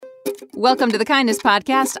Welcome to the Kindness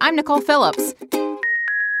Podcast. I'm Nicole Phillips.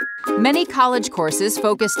 Many college courses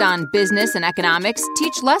focused on business and economics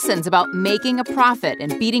teach lessons about making a profit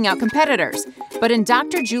and beating out competitors. But in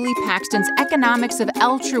Dr. Julie Paxton's Economics of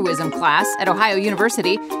Altruism class at Ohio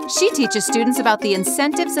University, she teaches students about the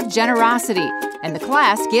incentives of generosity, and the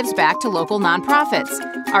class gives back to local nonprofits.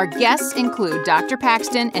 Our guests include Dr.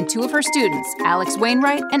 Paxton and two of her students, Alex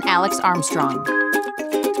Wainwright and Alex Armstrong.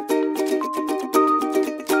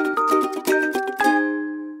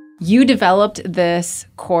 You developed this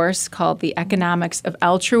course called the Economics of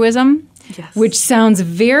Altruism, yes, which sounds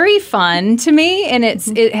very fun to me, and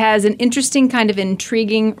it has an interesting kind of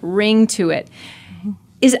intriguing ring to it. Mm-hmm.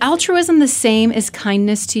 Is altruism the same as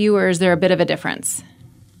kindness to you, or is there a bit of a difference?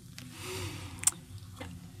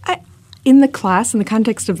 In the class, in the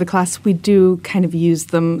context of the class, we do kind of use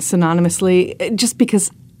them synonymously, just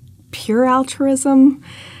because pure altruism,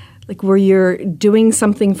 like where you're doing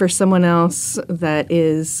something for someone else that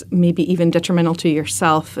is maybe even detrimental to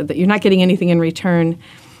yourself, that you're not getting anything in return,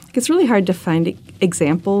 it's really hard to find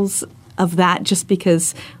examples of that, just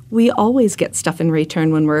because we always get stuff in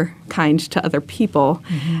return when we're kind to other people.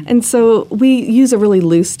 Mm-hmm. And so we use a really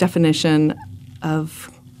loose definition of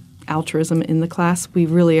altruism in the class. We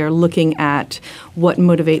really are looking at what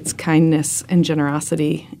motivates kindness and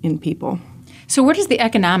generosity in people. So where does the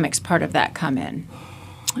economics part of that come in?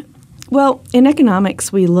 Well, in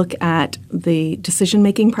economics, we look at the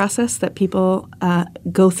decision-making process that people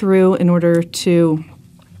go through in order to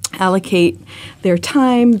allocate their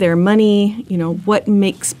time, their money, what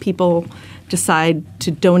makes people decide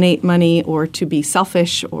to donate money or to be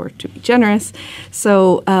selfish or to be generous.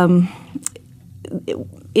 So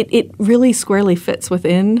it really squarely fits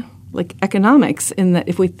within economics, in that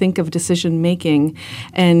if we think of decision-making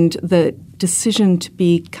and the decision to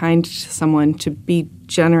be kind to someone, to be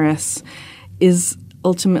generous, is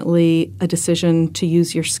ultimately a decision to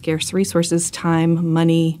use your scarce resources, time,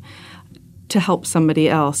 money, to help somebody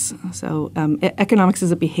else. So economics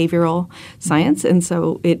is a behavioral science, and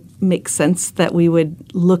so it makes sense that we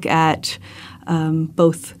would look at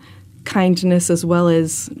both kindness as well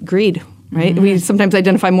as greed, right? Mm-hmm. We sometimes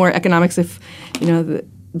identify more economics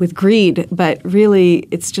with greed, but really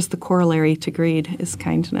it's just the corollary to greed is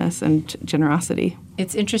kindness and generosity.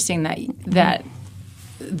 It's interesting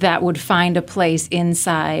that would find a place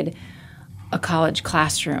inside a college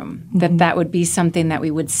classroom, mm-hmm. that would be something that we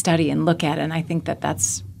would study and look at, and I think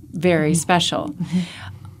that's very mm-hmm. special. Mm-hmm.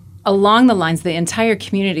 Along the lines, the entire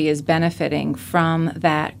community is benefiting from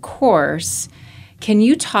that course. Can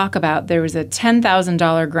you talk about, there was a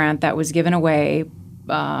 $10,000 grant that was given away,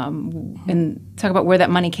 and talk about where that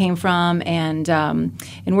money came from, and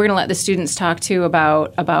we're going to let the students talk too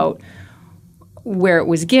about where it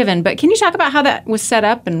was given. But can you talk about how that was set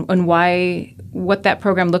up and what that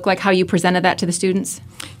program looked like, how you presented that to the students?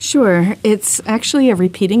 Sure. It's actually a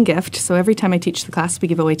repeating gift. So every time I teach the class, we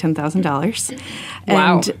give away $10,000.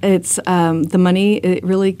 Wow. And it's the money, it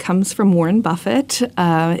really comes from Warren Buffett.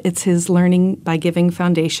 It's his Learning by Giving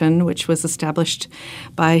Foundation, which was established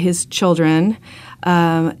by his children.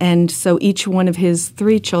 And so each one of his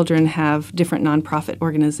 3 children have different nonprofit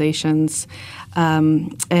organizations.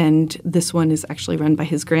 And this one is actually run by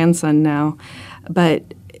his grandson now.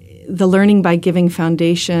 But the Learning by Giving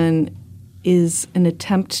Foundation is an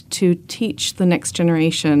attempt to teach the next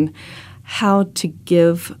generation how to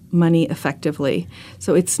give money effectively.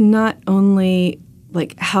 So it's not only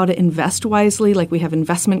how to invest wisely, we have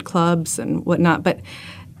investment clubs and whatnot, but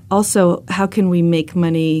also how can we make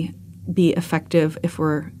money be effective if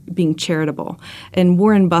we're being charitable. And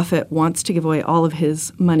Warren Buffett wants to give away all of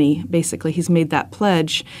his money, basically. He's made that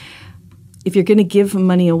pledge. If you're going to give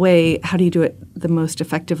money away, how do you do it the most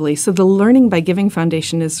effectively? So the Learning by Giving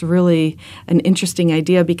Foundation is really an interesting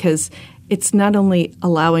idea, because it's not only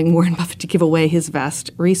allowing Warren Buffett to give away his vast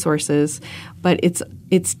resources, but it's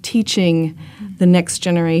teaching the next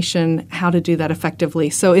generation how to do that effectively.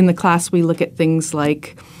 So in the class, we look at things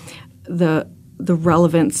like the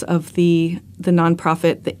relevance of the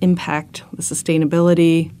nonprofit, the impact, the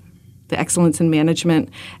sustainability, the excellence in management,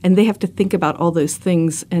 and they have to think about all those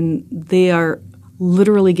things, and they are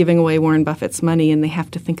literally giving away Warren Buffett's money, and they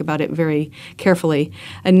have to think about it very carefully.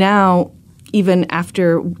 And now, even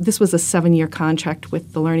after – this was a 7-year contract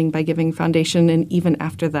with the Learning by Giving Foundation, and even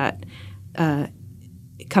after that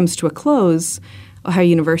it comes to a close, Ohio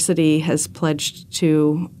University has pledged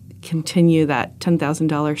to continue that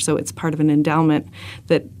 $10,000, so it's part of an endowment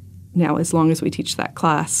that now, as long as we teach that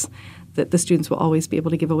class, that the students will always be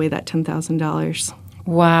able to give away that $10,000.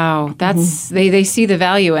 Wow, that's they see the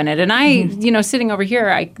value in it. And I, sitting over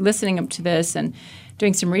here, listening up to this and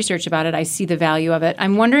doing some research about it, I see the value of it.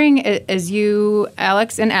 I'm wondering, as you,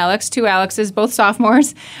 Alex, and Alex, two Alexes, both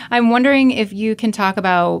sophomores, I'm wondering if you can talk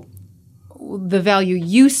about the value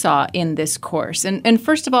you saw in this course. And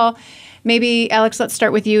first of all, maybe, Alex, let's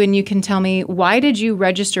start with you, and you can tell me, why did you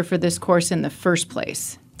register for this course in the first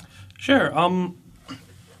place? Sure.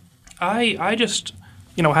 I just,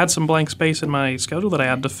 had some blank space in my schedule that I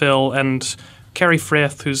had to fill, and Carrie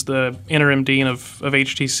Frith, who's the interim dean of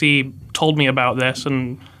HTC, told me about this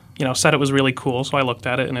and, said it was really cool. So I looked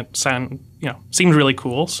at it, and it seemed really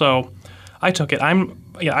cool. So I took it.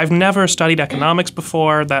 I've never studied economics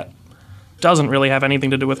before. That doesn't really have anything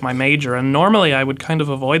to do with my major, and normally I would kind of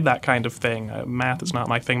avoid that kind of thing. Math is not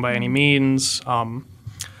my thing by any means,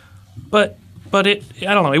 but I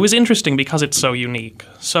don't know. It was interesting because it's so unique.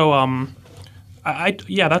 So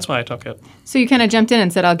that's why I took it. So you kind of jumped in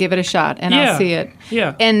and said, "I'll give it a shot, and I'll see it."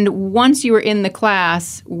 Yeah. And once you were in the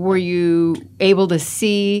class, were you able to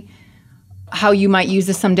see how you might use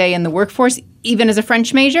this someday in the workforce, even as a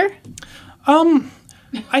French major?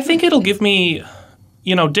 I think it'll give me,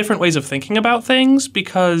 different ways of thinking about things,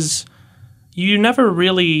 because you never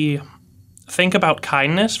really think about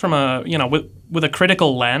kindness from with a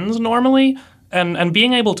critical lens normally, and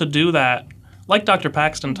being able to do that, like Dr.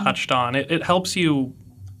 Paxton touched on, it helps you,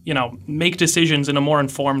 make decisions in a more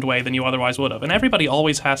informed way than you otherwise would have. And everybody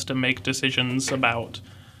always has to make decisions about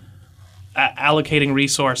allocating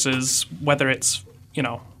resources, whether it's,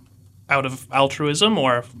 out of altruism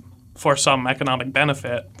or for some economic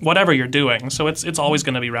benefit, whatever you're doing. So it's always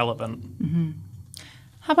going to be relevant. Mm-hmm.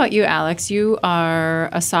 How about you, Alex? You are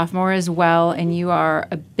a sophomore as well, and you are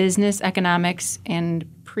a business economics and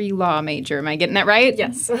pre-law major. Am I getting that right?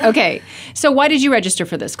 Yes. Okay. So why did you register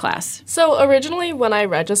for this class? So originally when I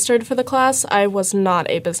registered for the class, I was not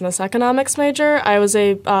a business economics major. I was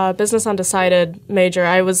a business undecided major.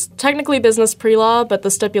 I was technically business pre-law, but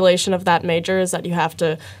the stipulation of that major is that you have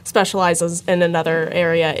to specialize in another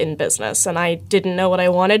area in business. And I didn't know what I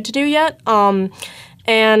wanted to do yet.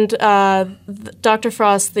 And Dr.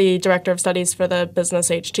 Frost, the director of studies for the business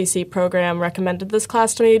HTC program, recommended this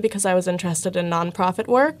class to me because I was interested in nonprofit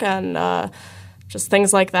work and just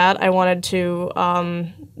things like that. I wanted to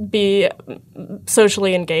be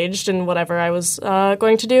socially engaged in whatever I was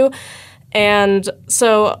going to do. And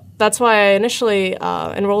so that's why I initially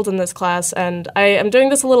enrolled in this class. And I am doing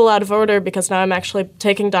this a little out of order because now I'm actually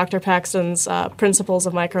taking Dr. Paxton's Principles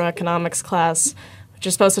of Microeconomics class, which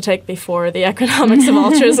you're supposed to take before the Economics of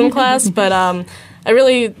Altruism class. But I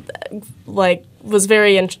really was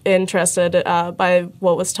very interested by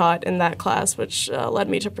what was taught in that class, which led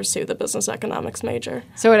me to pursue the business economics major.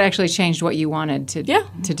 So it actually changed what you wanted to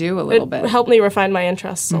do a little bit. It helped me refine my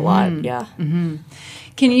interests a lot, yeah. Mm-hmm.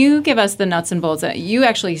 Can you give us the nuts and bolts? You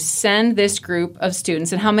actually send this group of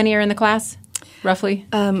students, and how many are in the class? Roughly?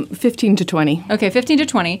 15 to 20. Okay, 15 to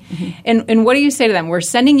 20. Mm-hmm. And what do you say to them? We're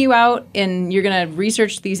sending you out and you're going to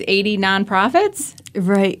research these 80 nonprofits?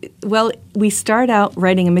 Right. Well, we start out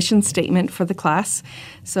writing a mission statement for the class.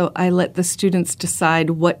 So I let the students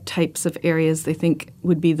decide what types of areas they think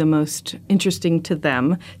would be the most interesting to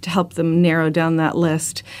them to help them narrow down that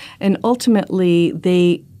list. And ultimately,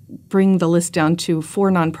 they bring the list down to 4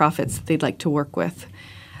 nonprofits that they'd like to work with.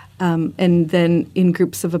 And then in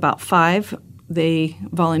groups of about 5, they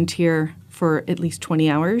volunteer for at least 20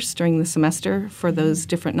 hours during the semester for those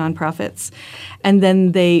different nonprofits. And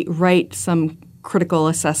then they write some critical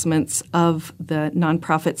assessments of the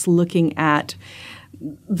nonprofits looking at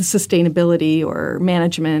the sustainability or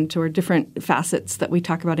management or different facets that we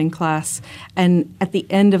talk about in class. And at the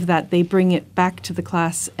end of that, they bring it back to the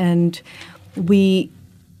class, and we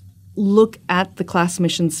look at the class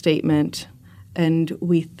mission statement and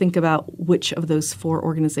we think about which of those 4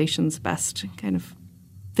 organizations best kind of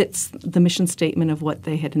fits the mission statement of what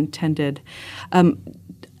they had intended.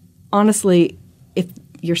 Honestly, if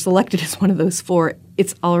you're selected as one of those 4,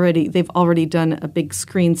 they've already done a big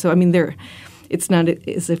screen. So I mean, it's not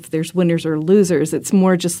as if there's winners or losers. It's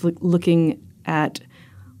more just looking at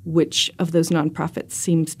which of those nonprofits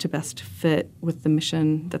seems to best fit with the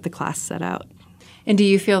mission that the class set out. And do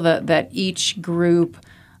you feel that each group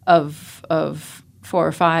of 4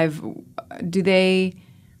 or 5, do they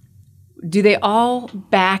all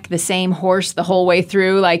back the same horse the whole way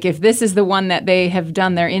through? Like, if this is the one that they have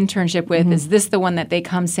done their internship with, is this the one that they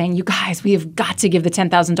come saying, you guys, we have got to give the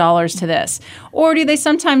 $10,000 to this? Or do they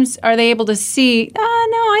sometimes, are they able to see, no,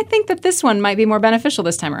 I think that this one might be more beneficial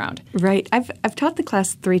this time around? Right. I've taught the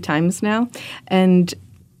class 3 times now, and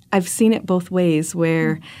I've seen it both ways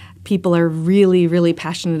where people are really, really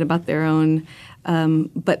passionate about their own.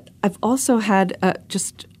 But I've also had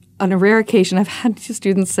just on a rare occasion, I've had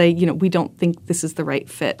students say, we don't think this is the right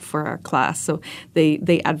fit for our class. So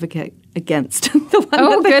they advocate against the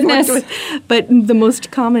one that they worked with. But the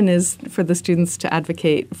most common is for the students to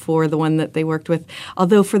advocate for the one that they worked with.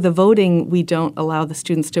 Although for the voting, we don't allow the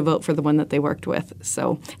students to vote for the one that they worked with.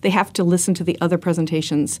 So they have to listen to the other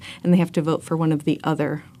presentations, and they have to vote for one of the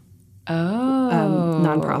other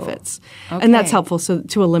nonprofits. Okay. And that's helpful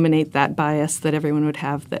to eliminate that bias that everyone would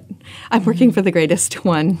have that I'm working for the greatest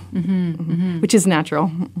one, which is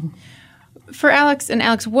natural. For Alex,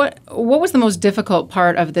 what was the most difficult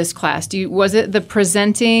part of this class? Was it the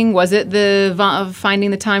presenting? Was it the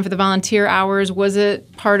finding the time for the volunteer hours? Was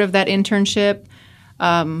it part of that internship?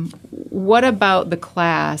 What about the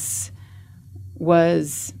class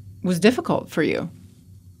was difficult for you?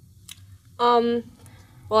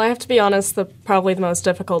 Well, I have to be honest, probably the most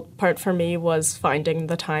difficult part for me was finding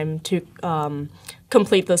the time to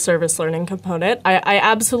complete the service learning component. I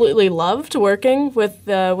absolutely loved working with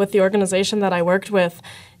the organization that I worked with.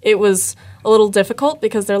 It was a little difficult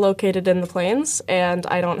because they're located in the plains and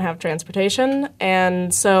I don't have transportation.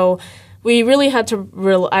 And so we really had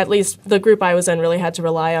to, at least the group I was in really had to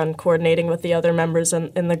rely on coordinating with the other members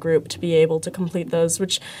in the group to be able to complete those,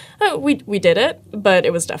 which we did it, but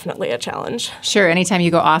it was definitely a challenge. Sure. Anytime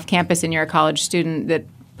you go off campus and you're a college student, that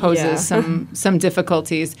poses some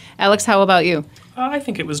difficulties. Alex, how about you? I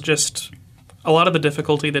think it was just a lot of the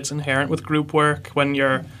difficulty that's inherent with group work when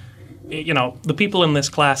you're, the people in this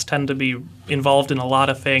class tend to be involved in a lot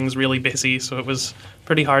of things, really busy, so it was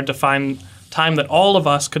pretty hard to find time that all of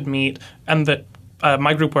us could meet, and that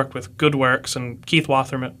my group worked with Good Works, and Keith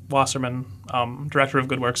Wasserman, director of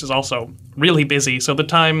Good Works, is also really busy. So the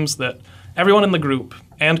times that everyone in the group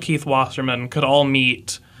and Keith Wasserman could all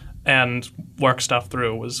meet and work stuff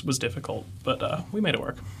through was difficult, but we made it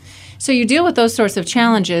work. So you deal with those sorts of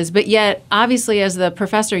challenges, but yet, obviously, as the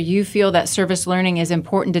professor, you feel that service learning is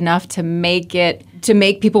important enough to make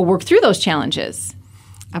people work through those challenges.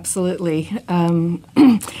 Absolutely.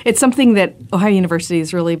 It's something that Ohio University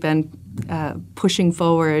has really been pushing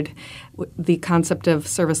forward, the concept of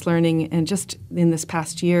service learning. And just in this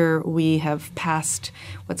past year, we have passed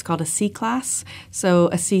what's called a C class. So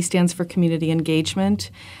a C stands for community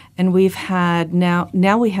engagement. And we've had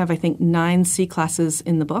now we have, I think, 9 C classes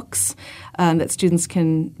in the books that students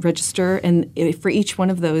can register. And for each one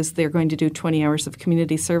of those, they're going to do 20 hours of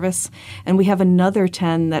community service. And we have another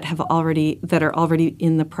 10 that are already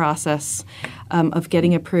in the process of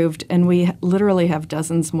getting approved. And we literally have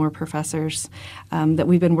dozens more professors that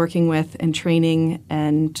we've been working with and training.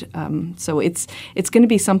 And so it's going to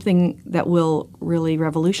be something that will really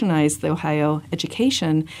revolutionize the Ohio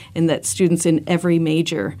education, in that students in every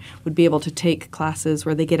major would be able to take classes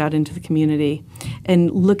where they get out into the community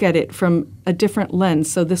and look at it from a different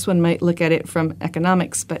lens. So this one might look at it from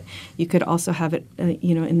economics, but you could also have it,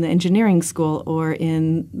 in the engineering school or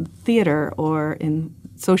in theater or in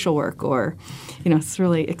social work, or, it's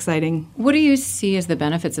really exciting. What do you see as the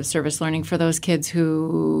benefits of service learning for those kids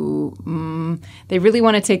who they really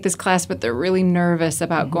want to take this class, but they're really nervous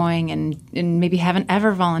about going and maybe haven't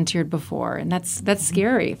ever volunteered before, and that's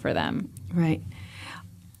scary for them? Right.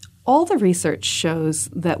 All the research shows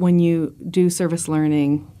that when you do service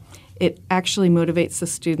learning, it actually motivates the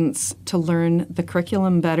students to learn the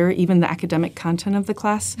curriculum better, even the academic content of the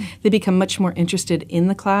class. They become much more interested in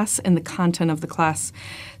the class and the content of the class.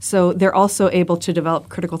 So they're also able to develop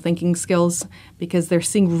critical thinking skills because they're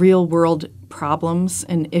seeing real-world problems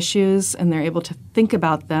and issues, and they're able to think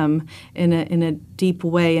about them in a deep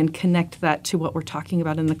way and connect that to what we're talking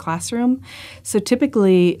about in the classroom. So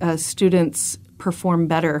typically, students perform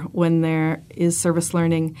better when there is service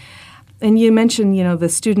learning. And you mentioned, the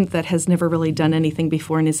student that has never really done anything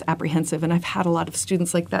before and is apprehensive. And I've had a lot of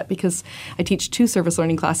students like that because I teach 2 service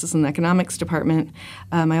learning classes in the economics department.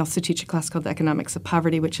 I also teach a class called the Economics of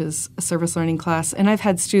Poverty, which is a service learning class. And I've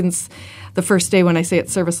had students the first day when I say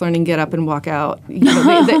it's service learning, get up and walk out.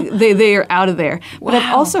 They are out of there. But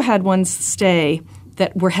I've also had ones stay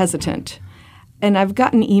that were hesitant. And I've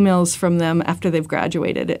gotten emails from them after they've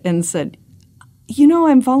graduated and said,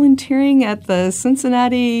 I'm volunteering at the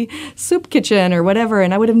Cincinnati soup kitchen or whatever,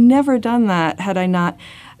 and I would have never done that had I not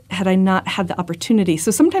had the opportunity.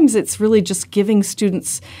 So sometimes it's really just giving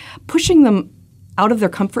students, pushing them out of their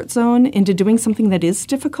comfort zone into doing something that is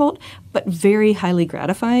difficult but very highly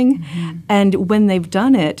gratifying. Mm-hmm. And when they've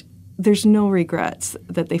done it, there's no regrets,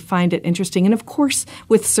 that they find it interesting. And of course,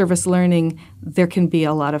 with service learning, there can be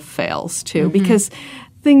a lot of fails too, because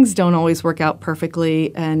things don't always work out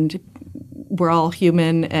perfectly, and we're all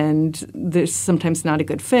human, and there's sometimes not a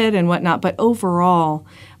good fit and whatnot. But overall,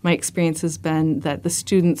 my experience has been that the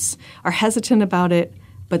students are hesitant about it,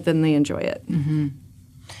 but then they enjoy it.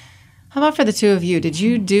 How about for the two of you? Did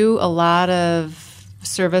you do a lot of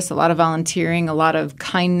service, a lot of volunteering, a lot of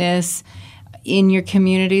kindness in your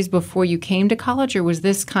communities before you came to college, or was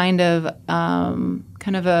this kind of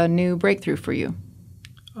a new breakthrough for you?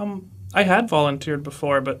 I had volunteered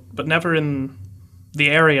before, but never in the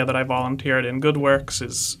area that I volunteered in. Good Works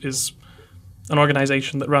is an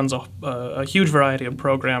organization that runs a huge variety of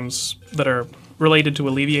programs that are related to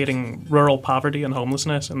alleviating rural poverty and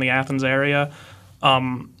homelessness in the Athens area.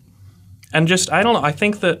 And just, I don't know, I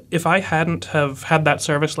think that if I hadn't have had that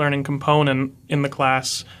service learning component in the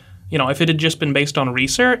class, if it had just been based on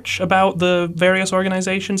research about the various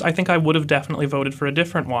organizations, I think I would have definitely voted for a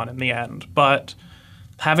different one in the end. But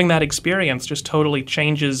having that experience just totally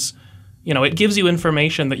changes, it gives you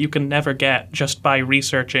information that you can never get just by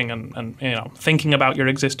researching and thinking about your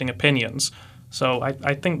existing opinions. So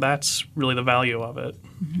I think that's really the value of it.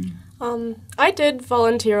 I did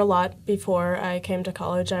volunteer a lot before I came to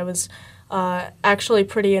college. I was actually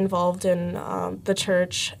pretty involved in the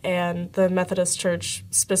church and the Methodist Church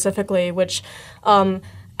specifically, which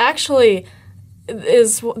actually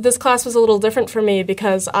this class was a little different for me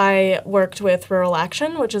because I worked with Rural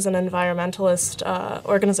Action, which is an environmentalist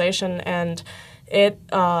organization, and it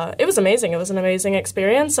was amazing. It was an amazing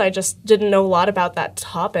experience. I just didn't know a lot about that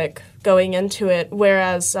topic going into it,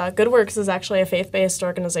 whereas Good Works is actually a faith-based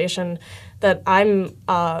organization that I'm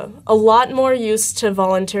a lot more used to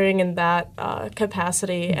volunteering in that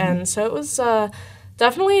capacity. And so it was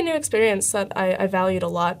definitely a new experience that I valued a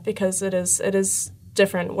lot because it is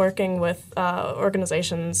different working with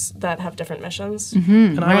organizations that have different missions.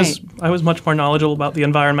 And I was much more knowledgeable about the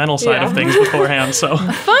environmental side of things beforehand. So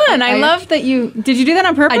fun! I love that you did. You do that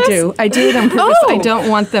on purpose? I do. I do it on purpose. I don't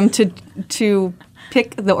want them to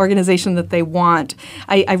pick the organization that they want.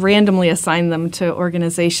 I randomly assign them to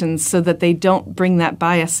organizations so that they don't bring that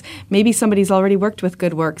bias. Maybe somebody's already worked with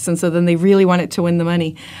Good Works, and so then they really want it to win the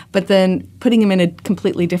money. But then putting them in a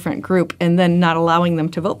completely different group and then not allowing them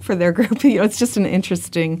to vote for their group, it's just an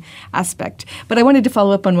interesting aspect. But I wanted to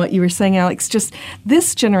follow up on what you were saying, Alex. Just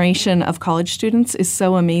this generation of college students is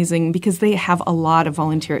so amazing because they have a lot of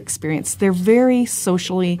volunteer experience. They're very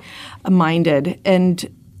socially minded, and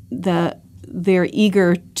they're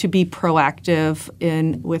eager to be proactive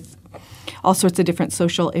with all sorts of different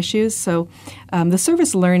social issues. So the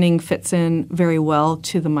service learning fits in very well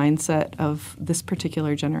to the mindset of this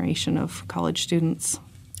particular generation of college students.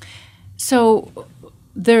 So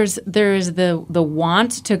there's the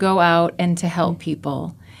want to go out and to help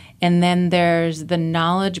people, and then there's the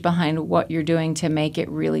knowledge behind what you're doing to make it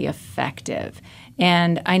really effective.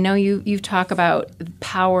 And I know you've talked about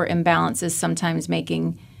power imbalances sometimes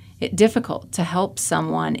making it difficult to help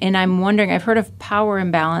someone. And I'm wondering, I've heard of power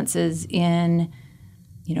imbalances in,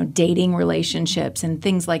 dating relationships and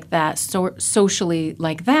things like that, socially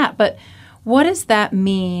like that. But what does that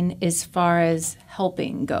mean as far as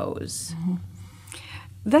helping goes?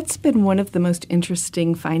 That's been one of the most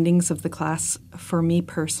interesting findings of the class for me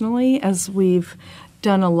personally, as we've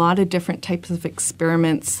done a lot of different types of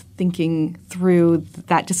experiments thinking through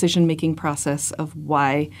that decision-making process of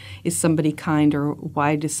why is somebody kind, or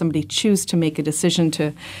why does somebody choose to make a decision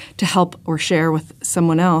to help or share with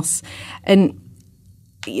someone else. And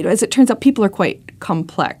as it turns out, people are quite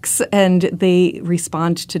complex and they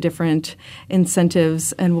respond to different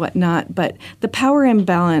incentives and whatnot. But the power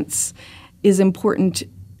imbalance is important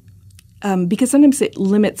because sometimes it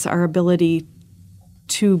limits our ability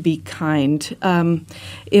to be kind.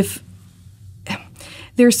 If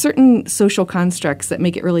there are certain social constructs that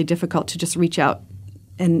make it really difficult to just reach out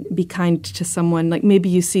and be kind to someone. Like maybe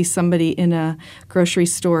you see somebody in a grocery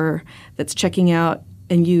store that's checking out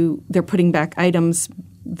and they're putting back items.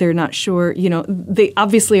 They're not sure. They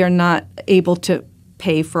obviously are not able to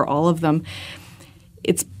pay for all of them.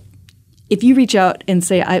 If you reach out and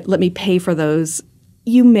say, let me pay for those,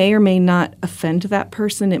 you may or may not offend that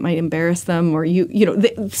person. It might embarrass them, or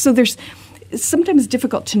so there's sometimes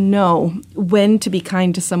difficult to know when to be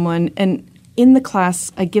kind to someone. And in the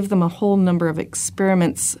class, I give them a whole number of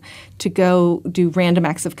experiments to go do random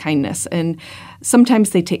acts of kindness. And sometimes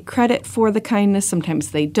they take credit for the kindness.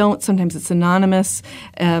 Sometimes they don't. Sometimes it's anonymous.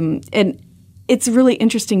 And it's really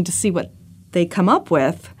interesting to see what they come up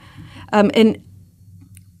with. And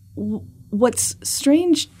what's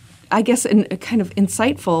strange, I guess, and kind of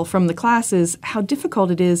insightful from the class is how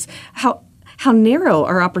difficult it is, how narrow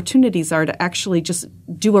our opportunities are to actually just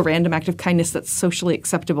do a random act of kindness that's socially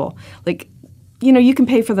acceptable. Like, you can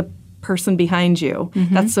pay for the person behind you.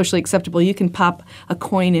 Mm-hmm. That's socially acceptable. You can pop a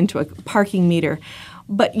coin into a parking meter.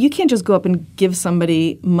 But you can't just go up and give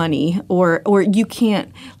somebody money, or you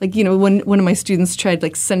can't, like, you know, when one of my students tried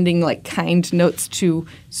like sending like kind notes to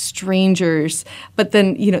strangers, but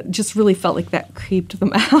then, you know, just really felt like that creeped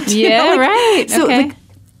them out. Yeah, right. So okay. like,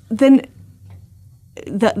 then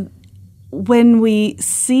when we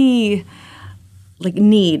see like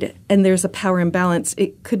need and there's a power imbalance,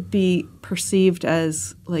 it could be perceived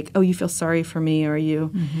as like, oh, you feel sorry for me, or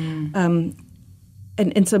you,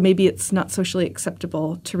 and so maybe it's not socially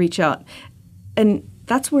acceptable to reach out. And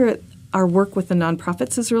that's where our work with the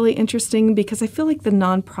nonprofits is really interesting, because I feel like the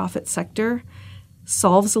nonprofit sector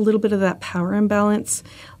solves a little bit of that power imbalance,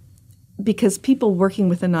 because people working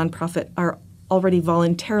with a nonprofit are already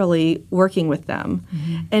voluntarily working with them.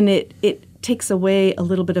 And it takes away a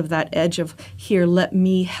little bit of that edge of, here, let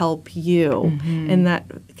me help you. And that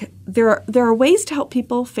there are ways to help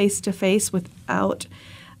people face to face without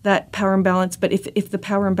that power imbalance. But if the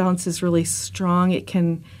power imbalance is really strong, it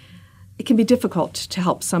can be difficult to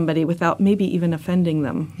help somebody without maybe even offending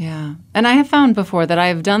them. Yeah. And I have found before that I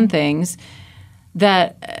have done things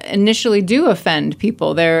that initially do offend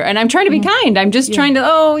people there. And I'm trying to be kind. I'm just trying to,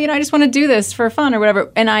 I just want to do this for fun or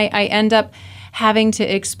whatever. And I end up having to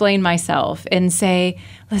explain myself and say,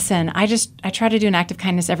 listen, I try to do an act of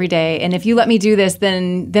kindness every day. And if you let me do this,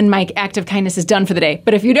 then my act of kindness is done for the day.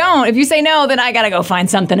 But if you say no, then I got to go find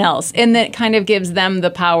something else. And that kind of gives them the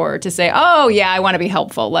power to say, oh, yeah, I want to be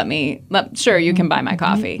helpful. Sure, you can buy my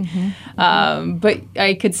coffee. But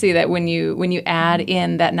I could see that when you add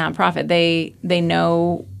in that nonprofit, they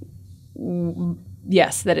know,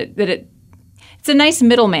 yes, that it's a nice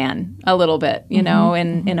middleman a little bit, you know,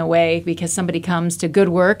 in a way, because somebody comes to Good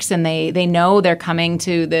Works and they know they're coming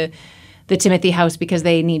to the Timothy House because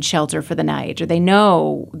they need shelter for the night, or they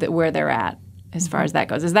know that where they're at as far as that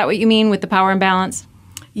goes. Is that what you mean with the power imbalance?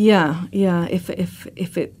 Yeah. If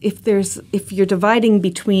you're dividing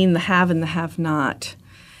between the have and the have not,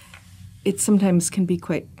 it sometimes can be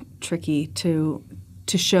quite tricky to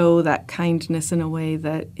show that kindness in a way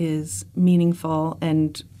that is meaningful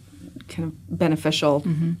and kind of beneficial.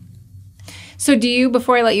 So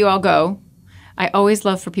before I let you all go, I always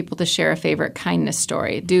love for people to share a favorite kindness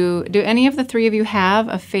story. Do any of the three of you have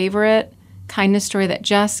a favorite kindness story that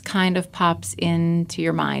just kind of pops into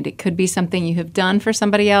your mind? It could be something you have done for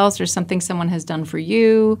somebody else, or something someone has done for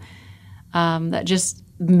you that just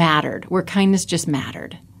mattered, where kindness just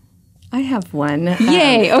mattered. I have one.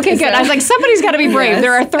 Yay. Okay, good. I was like, somebody's got to be brave. Yes.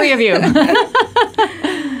 There are three of you.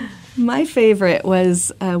 My favorite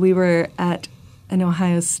was we were at an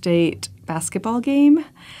Ohio State basketball game,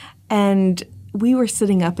 and we were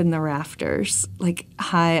sitting up in the rafters, like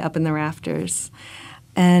high up in the rafters.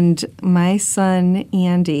 And my son,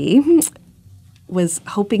 Andy, was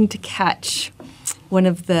hoping to catch one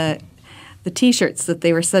of the T-shirts that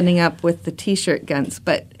they were sending up with the T-shirt guns.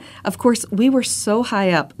 But, of course, we were so high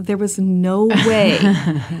up, there was no way.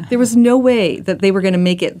 That they were going to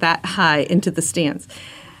make it that high into the stands.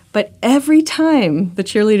 But every time the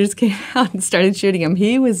cheerleaders came out and started shooting him,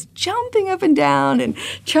 he was jumping up and down and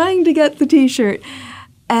trying to get the T-shirt.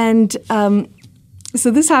 And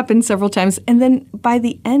so this happened several times. And then by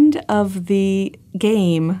the end of the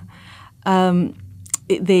game,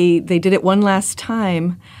 they did it one last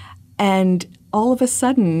time. And all of a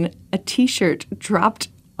sudden, a T-shirt dropped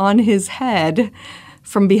on his head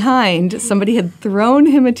from behind. Somebody had thrown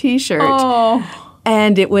him a T-shirt. Oh.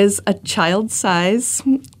 And it was a child's size.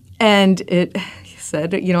 And it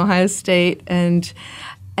said, Ohio State, and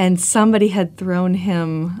somebody had thrown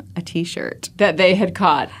him a T-shirt that they had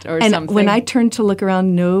caught or something. And when I turned to look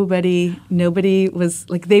around, nobody was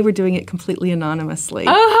like, they were doing it completely anonymously.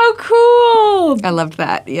 Oh, how cool! I loved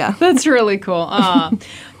that. Yeah, that's really cool.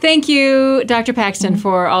 Thank you, Dr. Paxton,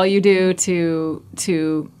 for all you do to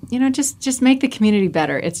just make the community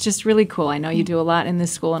better. It's just really cool. I know you do a lot in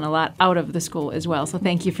this school and a lot out of the school as well. So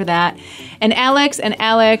thank you for that. And Alex,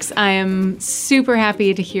 I am super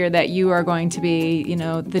happy to hear that you are going to be,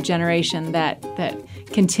 the generation that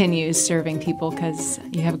continues serving people, because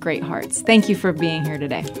you have great hearts. Thank you for being here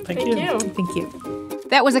today. Thank you. Thank you.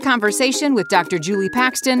 That was a conversation with Dr. Julie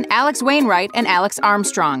Paxton, Alex Wainwright, and Alex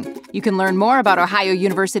Armstrong. You can learn more about Ohio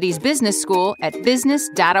University's business school at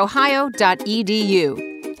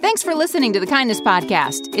business.ohio.edu. Thanks for listening to the Kindness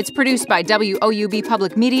Podcast. It's produced by WOUB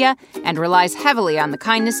Public Media and relies heavily on the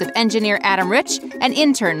kindness of engineer Adam Rich and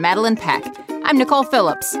intern Madeline Peck. I'm Nicole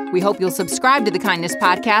Phillips. We hope you'll subscribe to the Kindness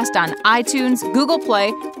Podcast on iTunes, Google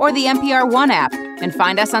Play, or the NPR One app, and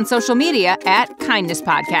find us on social media at Kindness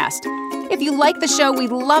Podcast. If you like the show,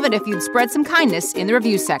 we'd love it if you'd spread some kindness in the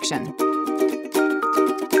review section.